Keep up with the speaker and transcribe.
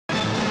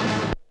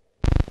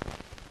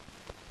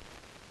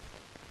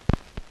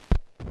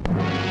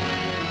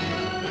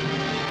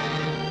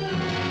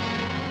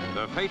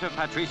fate of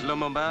Patrice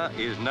Lumumba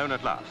is known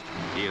at last.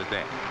 He is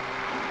dead.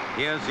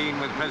 Here seen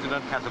with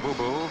President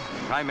Kasavubu,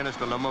 Prime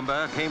Minister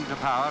Lumumba came to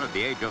power at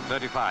the age of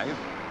 35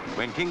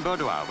 when King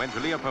Baudouin went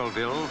to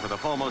Leopoldville for the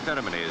formal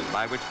ceremonies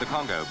by which the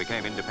Congo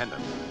became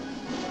independent.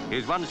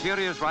 His one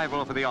serious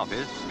rival for the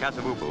office,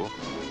 Kasavubu,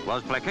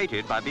 was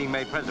placated by being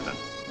made president.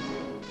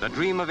 The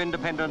dream of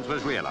independence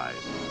was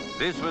realized.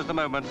 This was the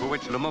moment for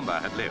which Lumumba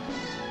had lived.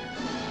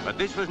 But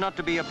this was not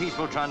to be a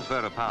peaceful transfer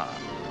of power.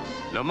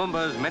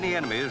 Lumumba's many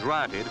enemies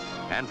rioted,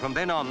 and from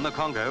then on the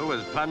Congo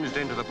was plunged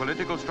into the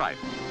political strife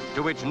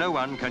to which no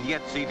one can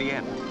yet see the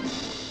end.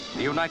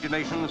 The United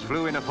Nations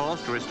flew in a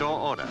force to restore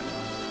order,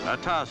 a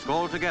task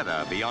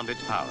altogether beyond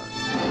its powers.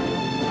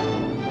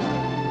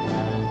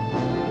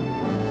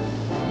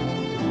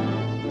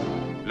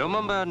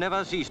 Lumumba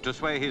never ceased to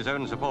sway his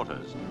own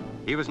supporters.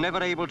 He was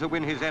never able to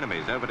win his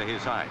enemies over to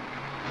his side.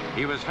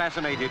 He was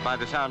fascinated by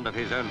the sound of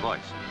his own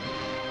voice.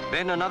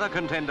 Then another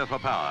contender for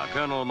power,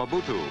 Colonel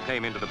Mobutu,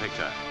 came into the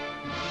picture.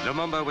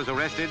 Lumumba was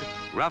arrested,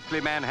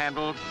 roughly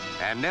manhandled,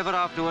 and never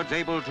afterwards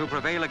able to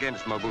prevail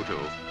against Mobutu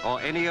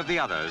or any of the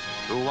others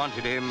who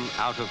wanted him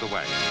out of the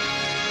way.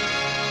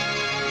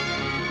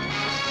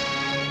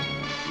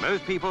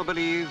 Most people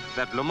believe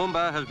that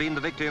Lumumba has been the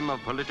victim of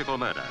political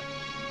murder.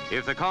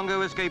 If the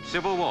Congo escapes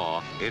civil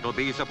war, it'll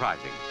be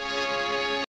surprising.